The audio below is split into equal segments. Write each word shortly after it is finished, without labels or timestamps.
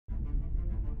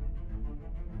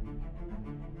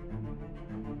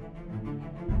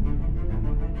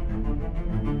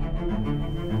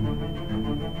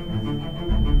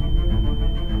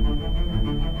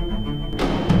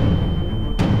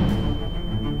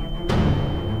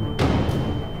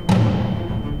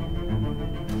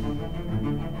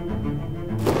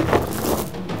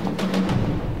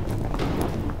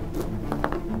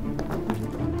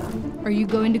Are you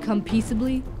going to come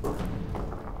peaceably?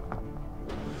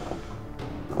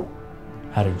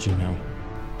 How did you know?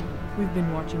 We've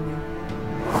been watching you.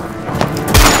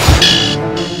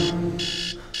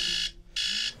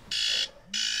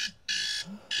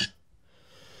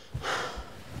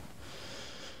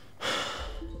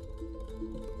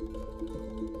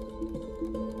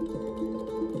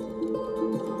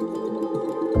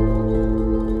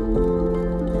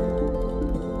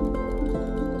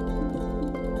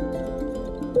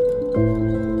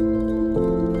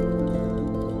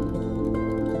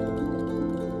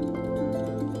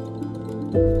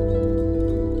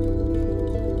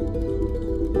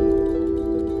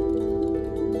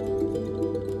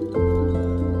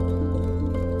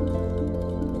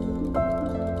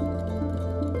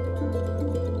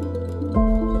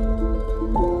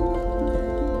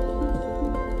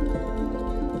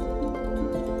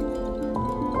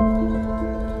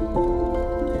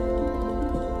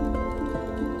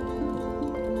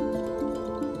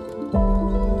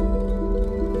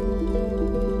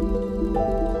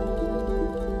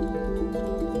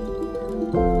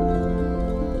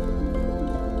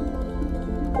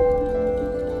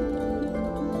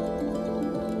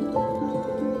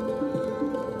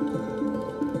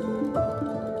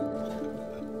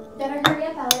 Better hurry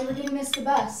up, Allie. We're gonna miss the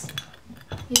bus.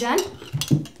 You done?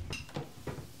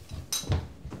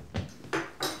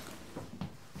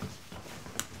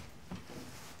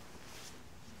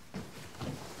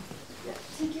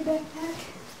 Take your backpack.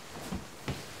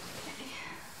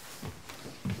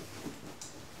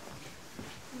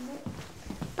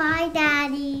 Bye,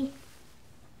 Daddy.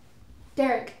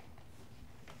 Derek.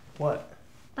 What?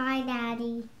 Bye,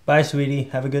 Daddy. Bye, sweetie.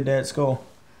 Have a good day at school.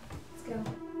 Let's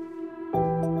go.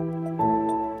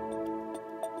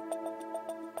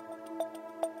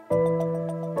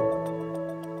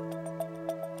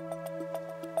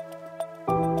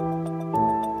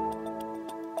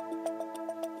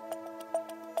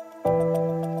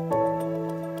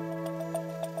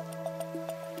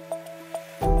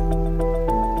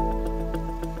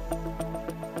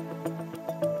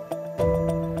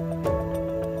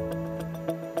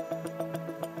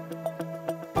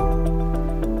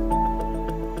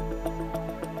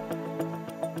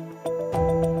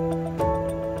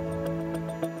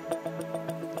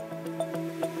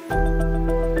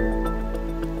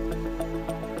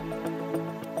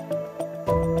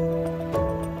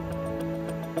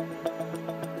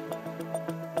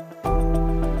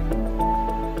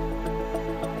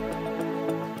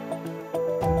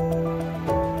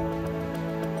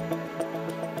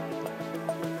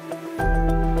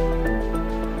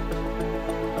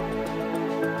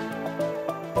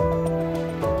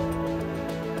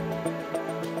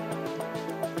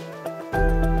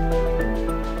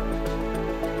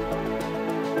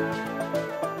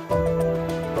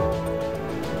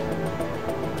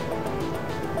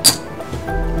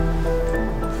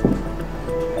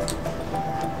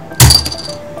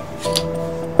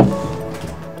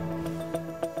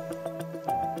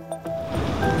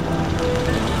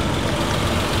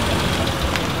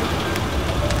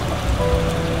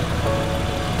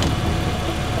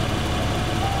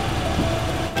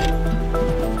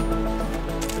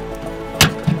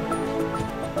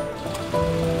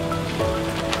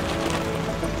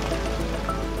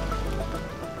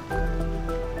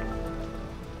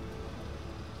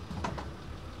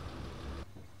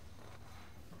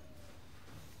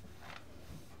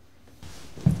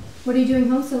 What are you doing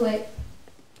home so late?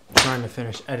 Trying to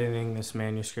finish editing this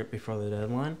manuscript before the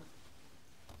deadline.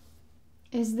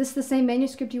 Is this the same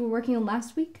manuscript you were working on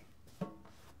last week?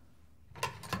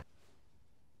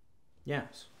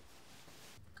 Yes.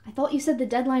 I thought you said the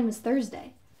deadline was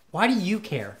Thursday. Why do you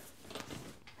care?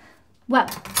 Well,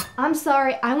 I'm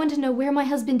sorry. I want to know where my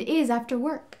husband is after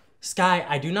work. Sky,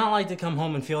 I do not like to come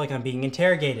home and feel like I'm being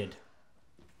interrogated.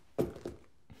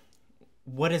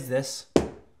 What is this?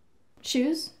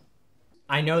 Shoes?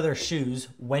 I know they're shoes.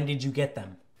 When did you get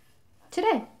them?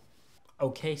 Today.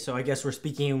 Okay, so I guess we're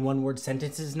speaking in one-word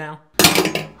sentences now?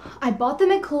 I bought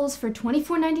them at Kohl's for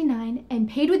 $24.99 and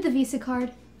paid with the Visa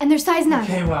card, and they're size 9.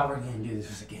 Okay, well, we're gonna do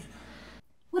this again.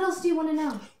 What else do you want to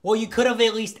know? Well, you could have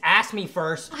at least asked me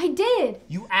first. I did.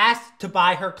 You asked to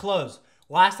buy her clothes.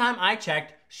 Last time I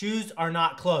checked, shoes are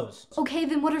not clothes. Okay,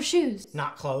 then what are shoes?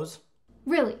 Not clothes.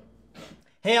 Really?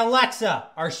 Hey,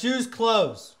 Alexa, are shoes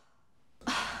clothes?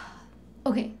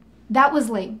 Okay, that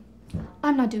was lame.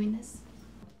 I'm not doing this.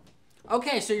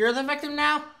 Okay, so you're the victim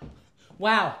now?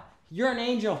 Wow, you're an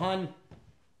angel, hun.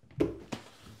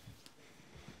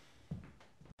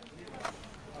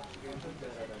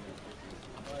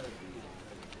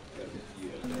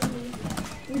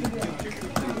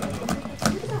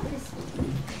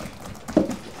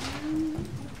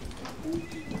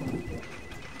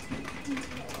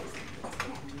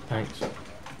 Thanks.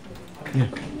 Yeah.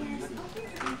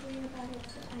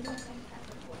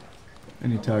 I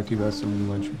need to talk to you about something in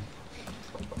the lunchroom.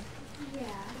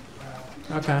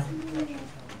 Okay.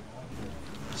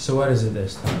 So what is it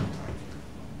this time?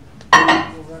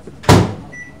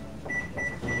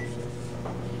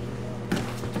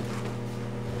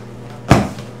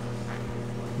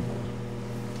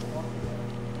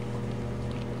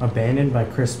 Abandoned by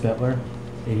Chris Spittler,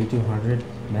 8200.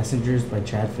 Messengers by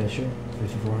Chad Fisher,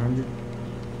 5400.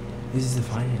 These are the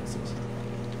finances.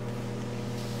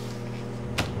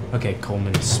 Okay,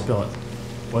 Coleman, spill it.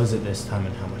 What is it this time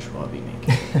and how much will I be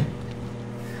making?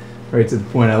 Right to the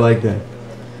point, I like that.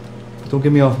 Don't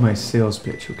get me off my sales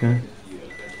pitch, okay?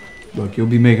 Look, you'll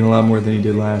be making a lot more than you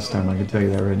did last time, I can tell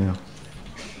you that right now.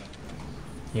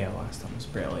 Yeah, last time was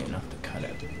barely enough to cut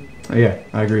it. Yeah,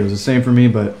 I agree. It was the same for me,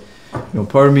 but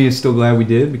part of me is still glad we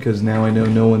did because now I know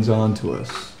no one's on to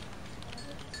us.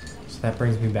 So that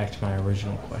brings me back to my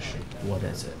original question. What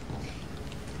is it?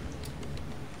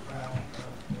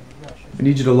 I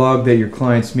need you to log that your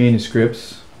client's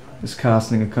manuscripts is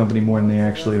costing a company more than they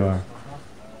actually are,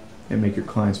 and make your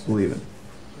clients believe it.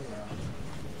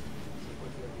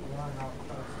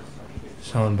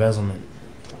 So embezzlement.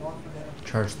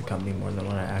 Charge the company more than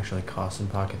what it actually costs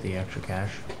and pocket the extra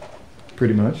cash.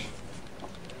 Pretty much.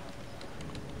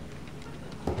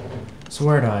 So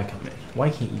where do I come in? Why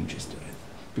can't you just do it?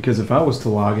 Because if I was to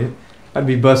log it, I'd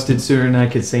be busted sooner than I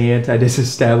could say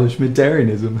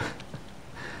anti-disestablishmentarianism.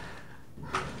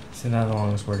 Isn't that the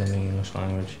longest word in the English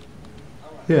language?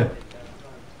 Yeah.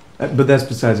 But that's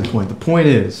besides the point. The point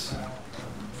is,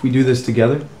 if we do this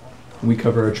together, and we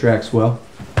cover our tracks well,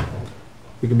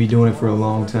 we can be doing it for a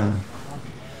long time.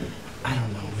 I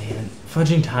don't know, man.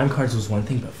 Fudging time cards was one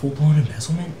thing, but full-blown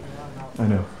embezzlement? I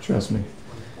know, trust me.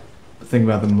 But think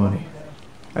about the money.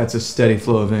 That's a steady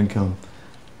flow of income.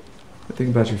 But think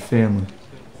about your family.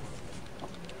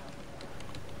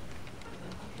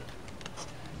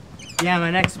 Yeah,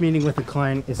 my next meeting with a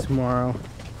client is tomorrow.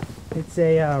 It's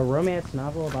a romance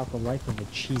novel about the life of a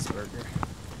cheeseburger.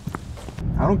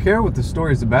 I don't care what the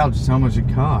story's about, just how much it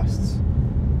costs.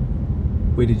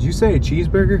 Wait, did you say a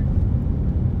cheeseburger?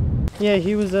 Yeah,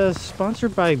 he was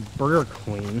sponsored by Burger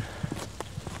Queen.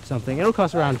 Something. It'll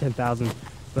cost around $10,000,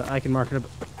 but I can mark it up.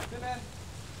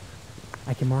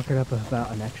 I can mark it up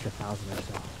about an extra $1,000 or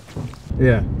so.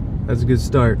 Yeah, that's a good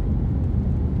start.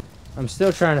 I'm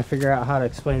still trying to figure out how to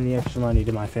explain the extra money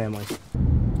to my family.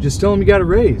 Just tell them you got a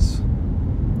raise.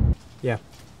 Yeah.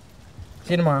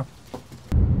 See you tomorrow.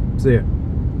 See ya.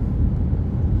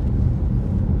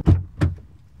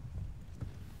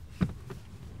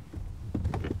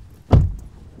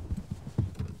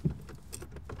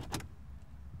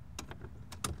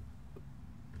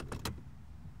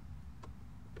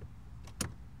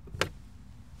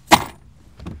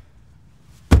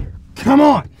 Come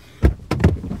on!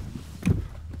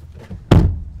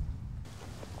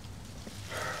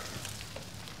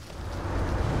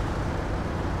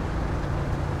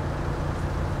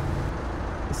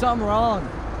 Is something wrong?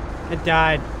 It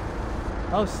died.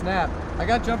 Oh snap. I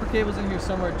got jumper cables in here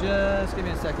somewhere. Just give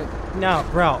me a second. No,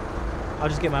 bro. I'll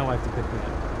just get my wife to pick me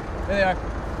up. There they are.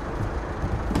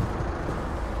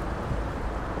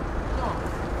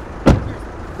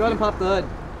 Go ahead and pop the hood.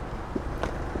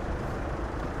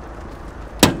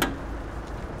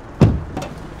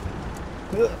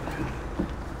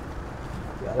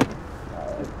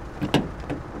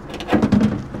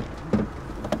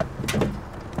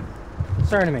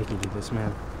 Sorry to make you do this,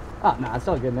 man. Ah, nah, it's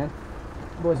all good, man.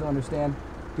 Boys don't understand.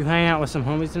 You hang out with some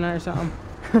homies tonight or something?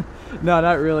 No,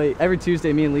 not really. Every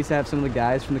Tuesday, me and Lisa have some of the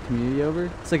guys from the community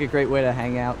over. It's like a great way to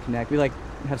hang out, connect. We like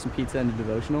have some pizza and a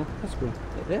devotional. That's cool.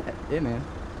 Yeah, man.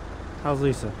 How's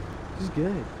Lisa? She's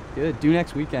good. Good. Due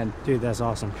next weekend. Dude, that's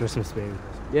awesome. Christmas, baby.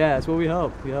 Yeah, that's what we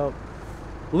hope. We hope.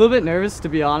 A little bit nervous, to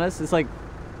be honest. It's like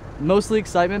mostly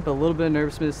excitement, but a little bit of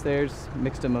nervousness. There's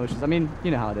mixed emotions. I mean,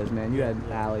 you know how it is, man. You had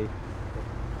Allie.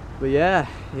 But yeah.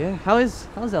 How's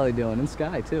Ellie doing? And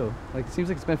Sky too. Like, it seems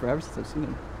like it's been forever since I've seen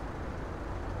him.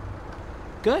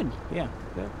 Good. Yeah.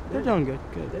 They're doing good.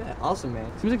 Good. Yeah, awesome, man.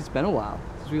 Seems like it's been a while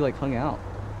since we like hung out.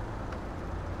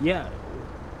 Yeah.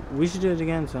 We should do it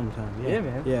again sometime. Yeah,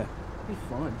 man. Yeah. It'd be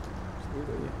fun.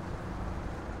 Absolutely.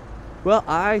 Well,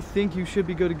 I think you should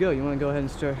be good to go. You want to go ahead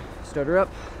and start her up?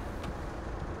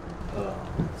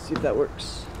 Let's see if that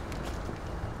works.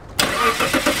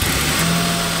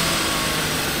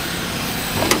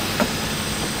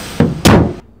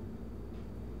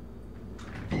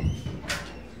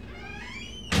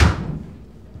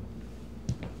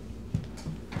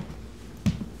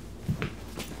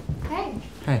 Hey,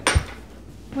 Hey.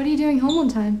 What are you doing home on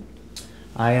time?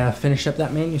 I finished up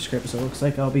that manuscript, so it looks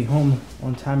like I'll be home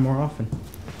on time more often.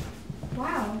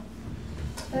 Wow.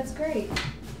 That's great.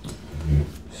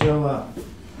 So,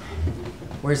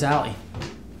 where's Allie?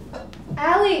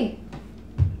 Allie!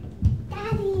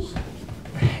 Daddy.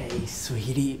 Hey,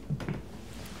 sweetie.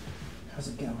 How's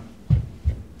it going?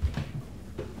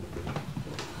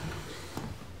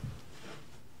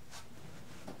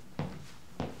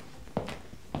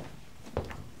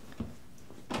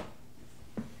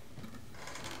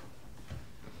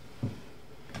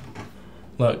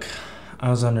 Look, I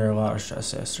was under a lot of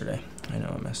stress yesterday. I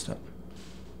know I messed up.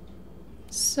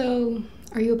 So,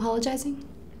 are you apologizing?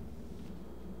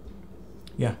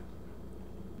 Yeah.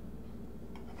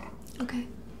 Okay.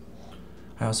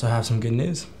 I also have some good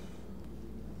news.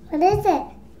 What is it?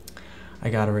 I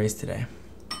got a raise today.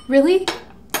 Really?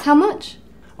 How much?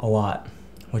 A lot.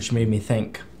 Which made me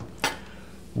think,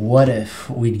 what if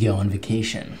we'd go on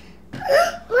vacation?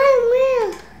 Where?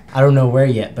 I don't know where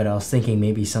yet, but I was thinking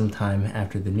maybe sometime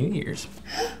after the New Year's.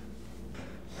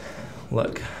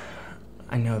 Look,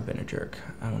 I know I've been a jerk.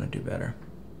 I want to do better.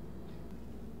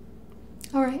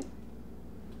 All right.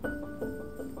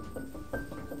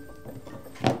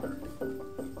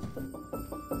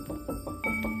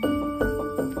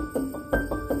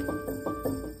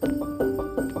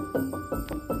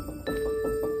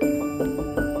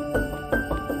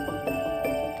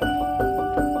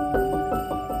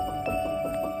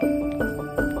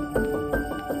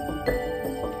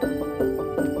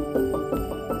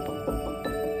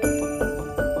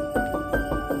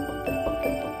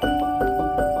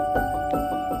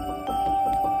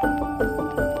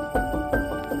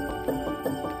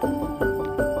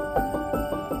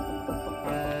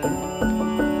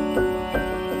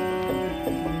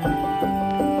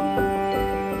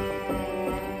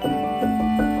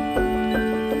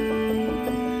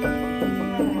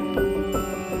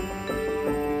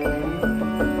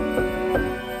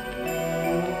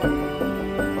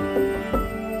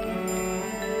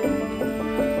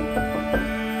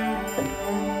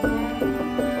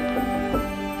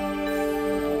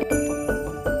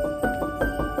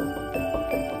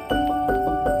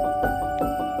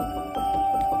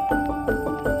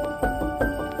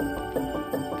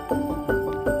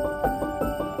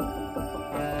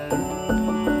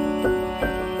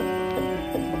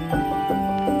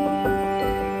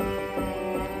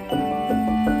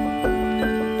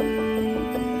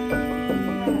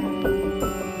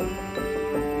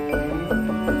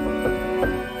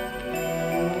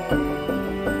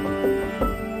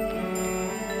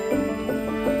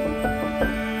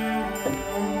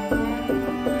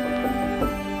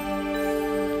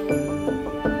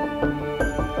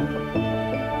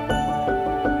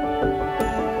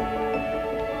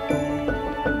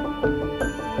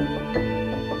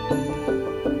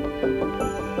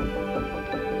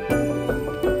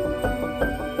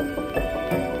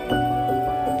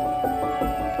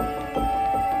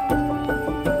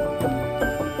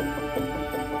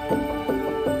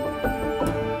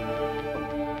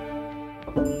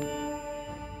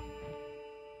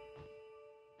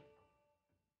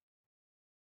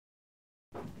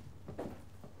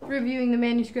 Reviewing the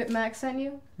manuscript Max sent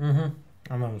you? Mm-hmm.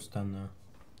 I'm almost done, though.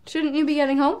 Shouldn't you be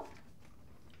getting home?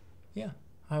 Yeah,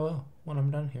 I will, when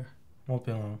I'm done here. Won't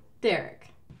be long. Derek,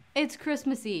 it's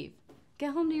Christmas Eve.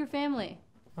 Get home to your family.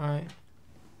 Alright.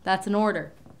 That's an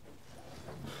order.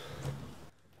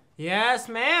 Yes,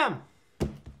 ma'am!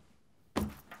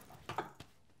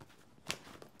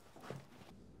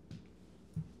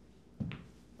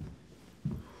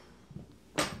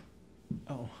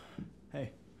 Oh,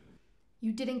 hey.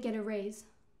 You didn't get a raise.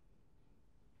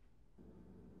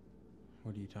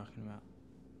 What are you talking about?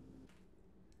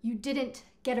 You didn't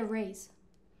get a raise.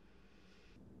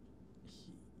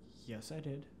 Yes, I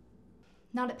did.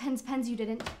 Not at Pens you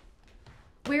didn't.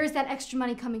 Where is that extra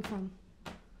money coming from?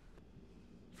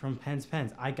 From Pens.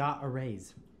 I got a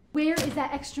raise. Where is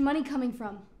that extra money coming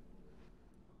from?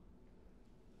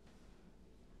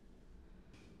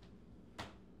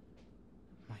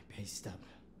 My pay stub.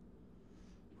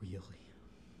 Really?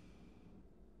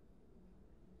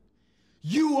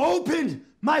 You opened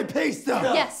my pay stub!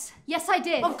 Yes, I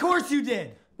did. Of course you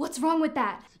did! What's wrong with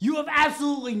that? You have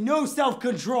absolutely no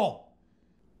self-control!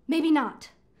 Maybe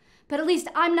not. But at least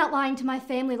I'm not lying to my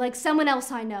family like someone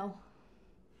else I know.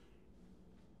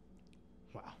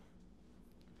 Wow.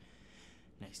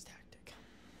 Nice tactic.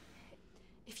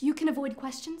 If you can avoid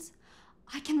questions,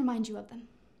 I can remind you of them.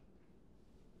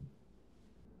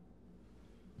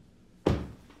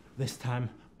 This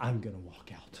time, I'm gonna walk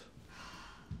out.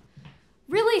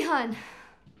 Really, hun?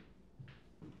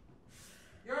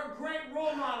 You're a great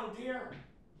role model, dear.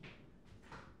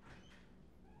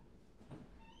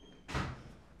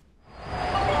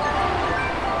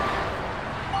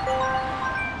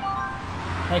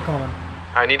 right, Coleman.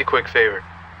 I need a quick favor.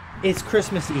 It's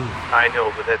Christmas Eve. I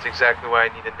know, but that's exactly why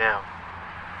I need it now.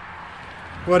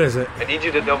 What is it? I need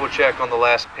you to double check on the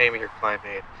last payment your client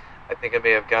made. I think I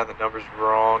may have gotten the numbers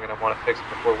wrong, and I want to fix it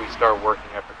before we start working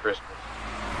after Christmas.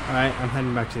 Alright, I'm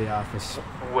heading back to the office.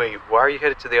 Wait, why are you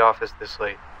headed to the office this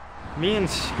late? Me and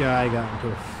Sky got into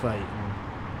a fight and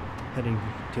heading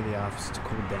to the office to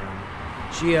cool down.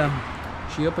 She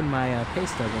opened my pay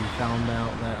stub and found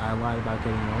out that I lied about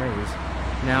getting a raise.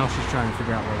 Now she's trying to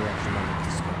figure out where the extra money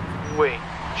is going. Wait,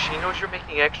 she knows you're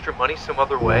making extra money some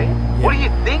other way? What are you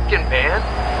thinking, man?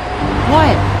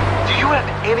 What? Do you have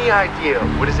any idea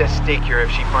what is at stake here if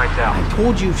she finds out? I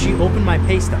told you she opened my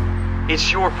pay stub.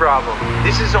 It's your problem.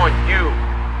 This is on you.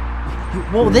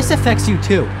 Well, this affects you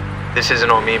too. This isn't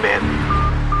on me, man.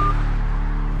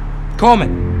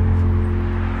 Coleman.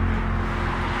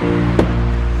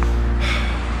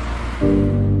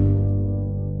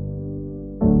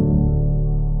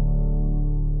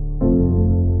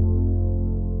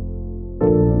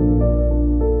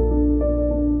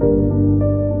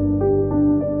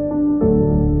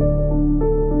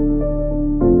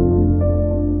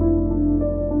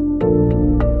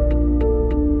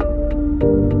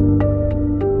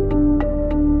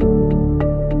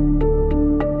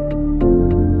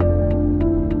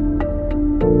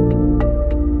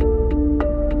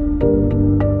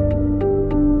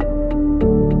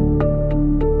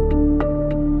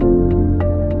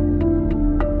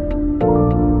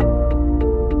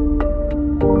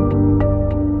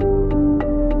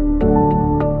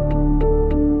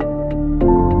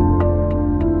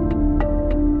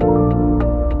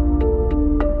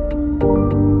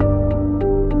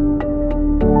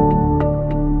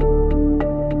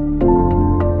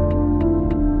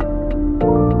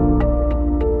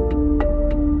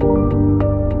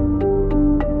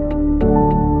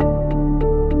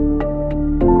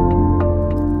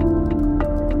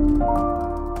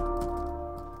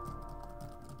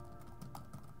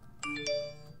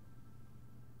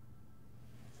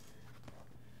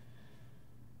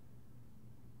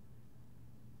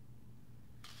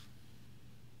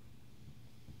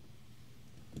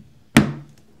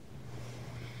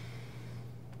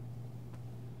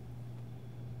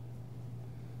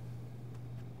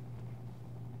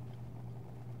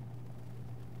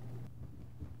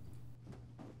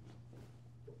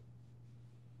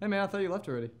 Hey man, I thought you left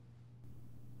already.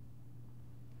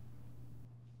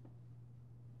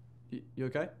 You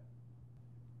okay?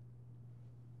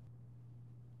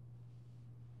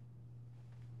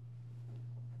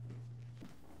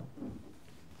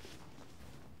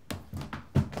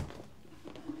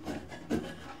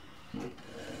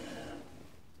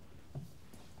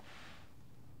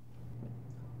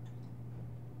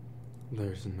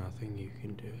 There's nothing you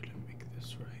can do to make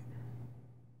this right.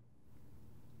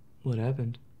 What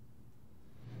happened?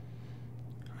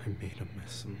 I made a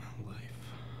mess of my life.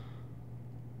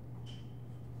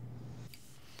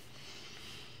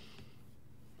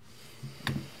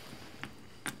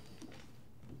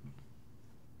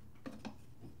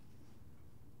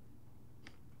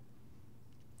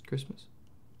 Christmas?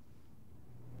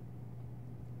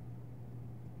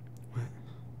 What?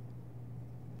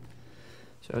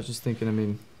 So I was just thinking, I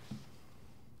mean,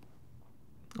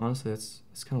 honestly, that's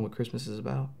kind of what Christmas is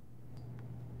about.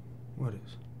 What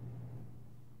is?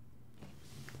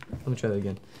 Let me try that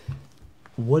again.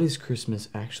 What is Christmas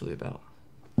actually about?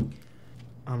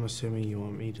 I'm assuming you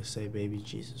want me to say baby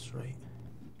Jesus, right?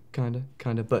 Kinda,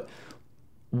 but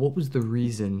what was the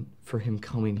reason for him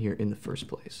coming here in the first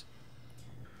place?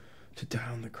 To die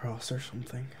on the cross or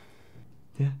something.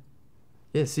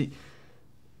 Yeah, see,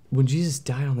 when Jesus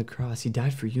died on the cross, he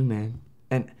died for you, man.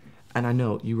 And I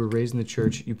know, you were raised in the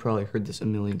church, you probably heard this a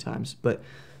million times, but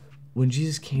when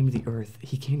Jesus came to the earth,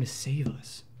 he came to save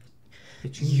us.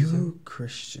 You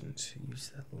Christians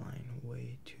use that line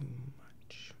way too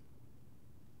much.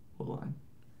 What line?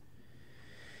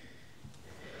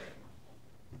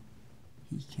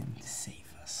 He can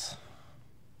save us.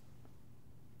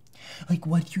 Like,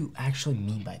 what do you actually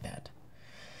mean by that?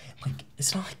 Like,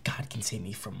 it's not like God can save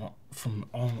me from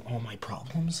all my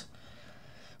problems.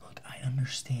 Look, I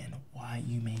understand why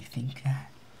you may think that.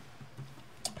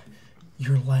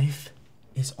 Your life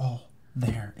is all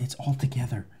there. It's all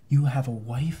together. You have a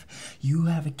wife. You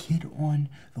have a kid on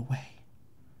the way.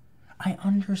 I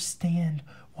understand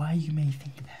why you may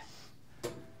think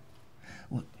that.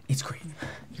 Look, it's great.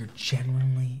 You're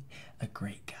genuinely a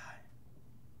great guy.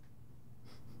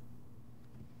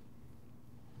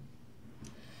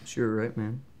 Sure, right,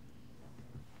 man.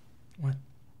 What?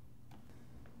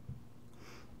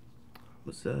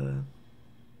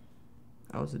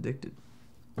 I was addicted.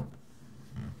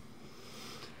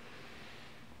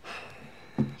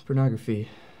 pornography.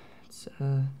 It's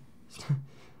not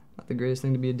the greatest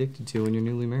thing to be addicted to when you're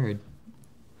newly married.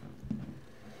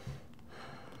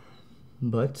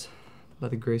 But by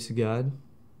the grace of God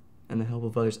and the help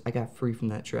of others, I got free from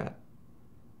that trap.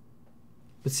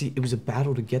 But see, it was a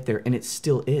battle to get there, and it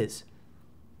still is.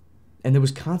 And there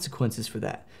was consequences for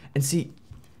that. And see,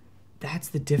 that's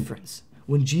the difference.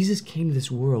 When Jesus came to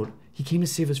this world, he came to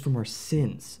save us from our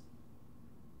sins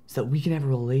so that we can have a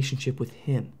relationship with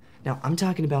him. Now, I'm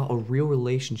talking about a real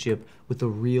relationship with a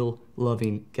real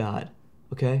loving God,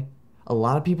 okay? A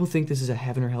lot of people think this is a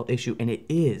heaven or hell issue, and it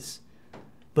is.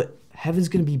 But heaven's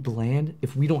going to be bland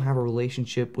if we don't have a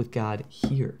relationship with God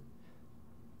here.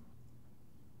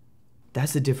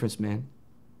 That's the difference, man.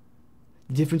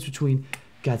 The difference between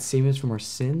God saving us from our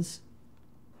sins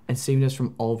and saving us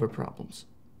from all of our problems.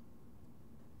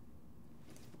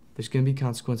 There's going to be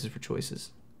consequences for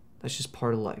choices. That's just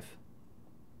part of life.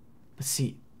 But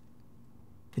see,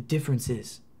 the difference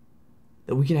is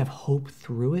that we can have hope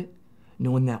through it,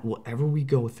 knowing that whatever we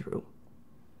go through,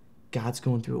 God's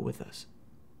going through it with us.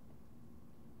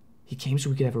 He came so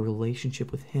we could have a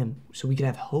relationship with him, so we could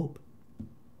have hope.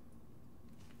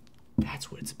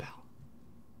 That's what it's about.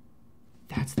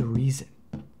 That's the reason.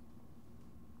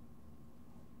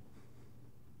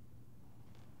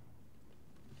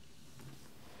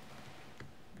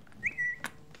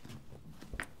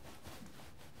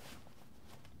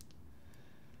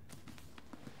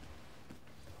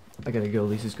 I gotta go.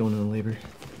 Lisa's going into labor.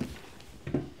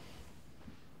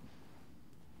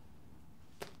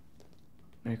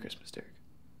 Merry Christmas, Derek.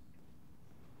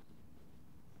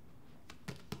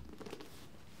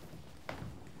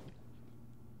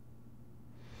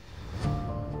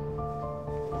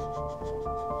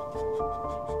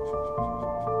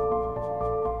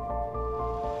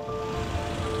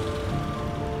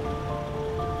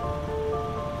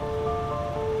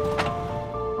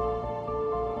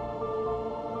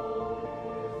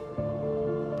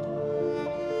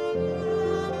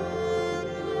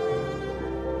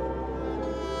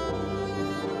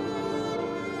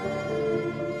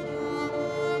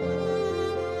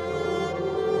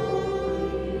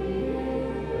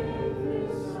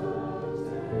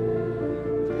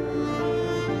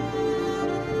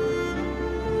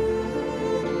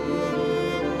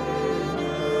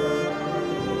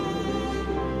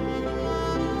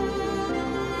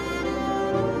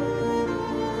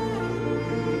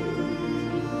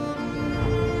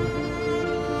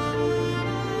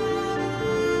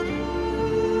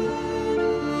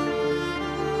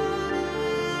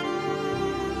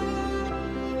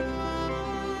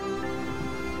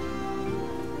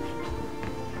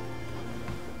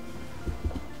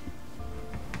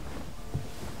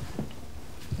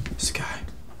 Sky.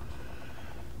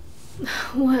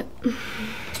 What?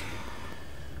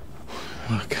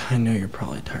 Look, I know you're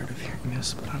probably tired of hearing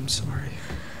this, but I'm sorry.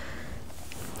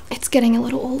 It's getting a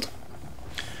little old.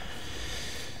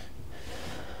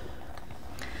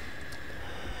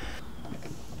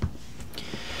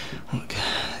 Look,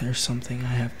 there's something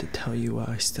I have to tell you while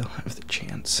I still have the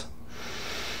chance.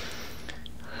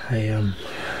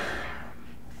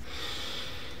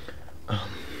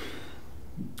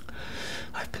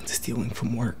 I've been stealing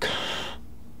from work.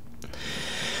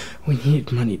 We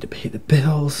needed money to pay the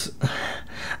bills.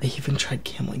 I even tried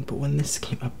gambling, but when this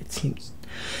came up, it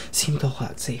seemed a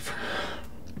lot safer.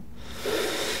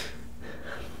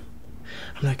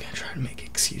 I'm not gonna try to make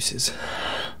excuses.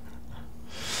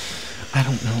 I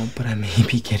don't know, but I may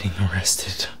be getting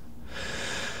arrested.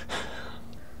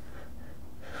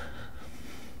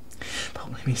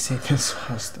 But let me say this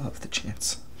while I still have the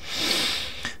chance.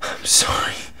 I'm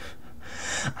sorry.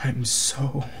 I'm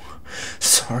so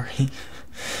sorry.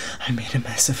 I made a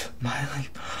mess of my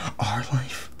life, our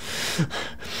life.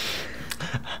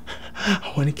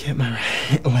 I want to get my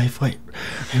life right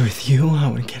with you. I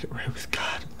want to get it right with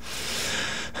God.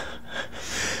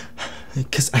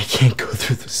 Because I can't go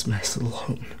through this mess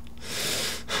alone.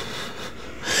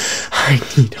 I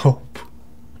need hope.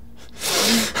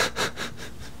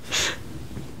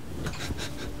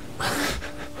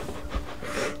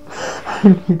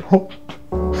 I need hope.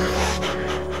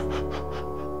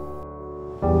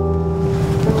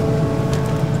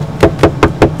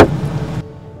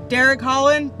 Derek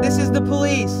Holland, this is the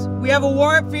police. We have a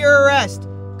warrant for your arrest.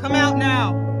 Come out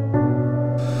now.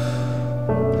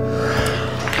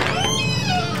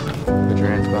 Put your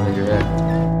hands behind your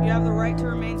head. You have the right to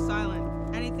remain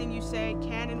silent. Anything you say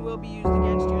can and will be used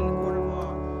against you in the court of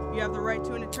law. You have the right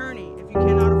to an attorney. If you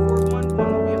cannot afford one,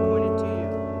 one will be appointed to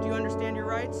you. Do you understand your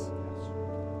rights?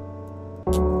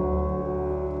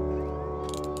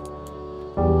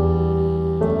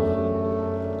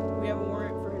 We have a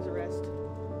warrant for his arrest.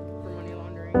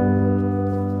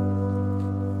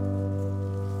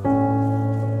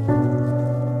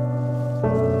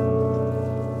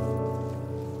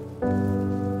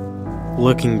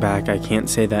 Looking back, I can't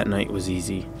say that night was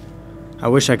easy. I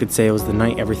wish I could say it was the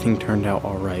night everything turned out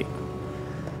alright,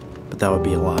 but that would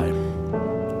be a lie.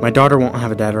 My daughter won't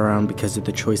have a dad around because of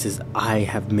the choices I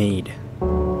have made.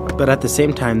 But at the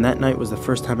same time, that night was the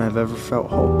first time I've ever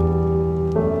felt hope.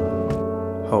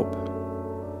 Hope.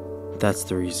 That's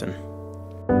the reason.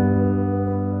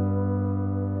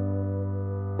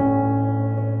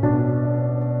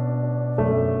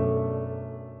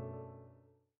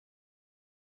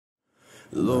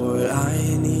 Lord,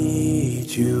 I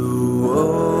need you,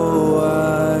 oh,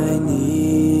 I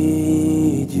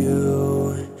need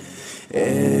you.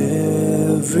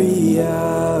 Every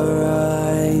hour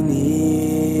I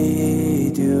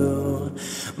need you.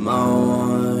 My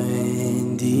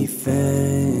one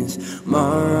defense,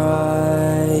 my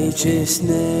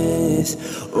righteousness.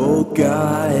 Oh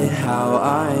God, how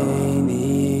I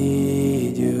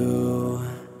need you.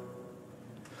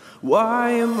 Why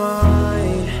am I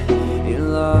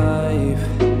in life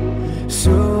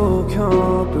so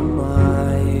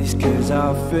compromised? 'Cause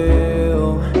I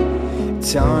fail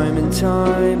time and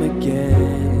time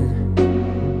again,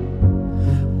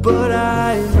 but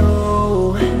I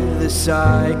know the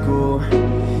cycle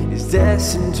is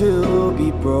destined to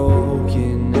be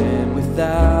broken, and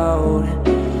without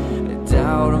a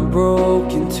doubt I'm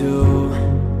broken too.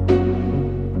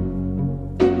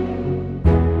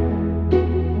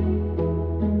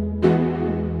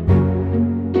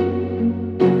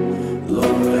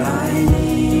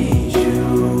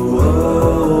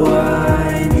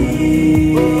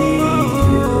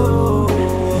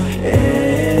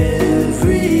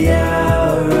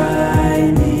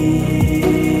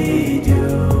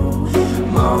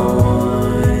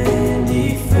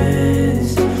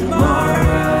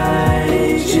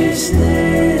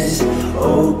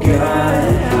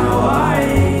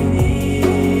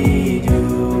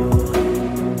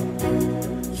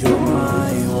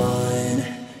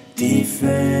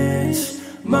 Defense,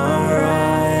 my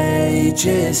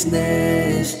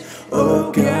righteousness,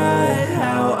 oh God.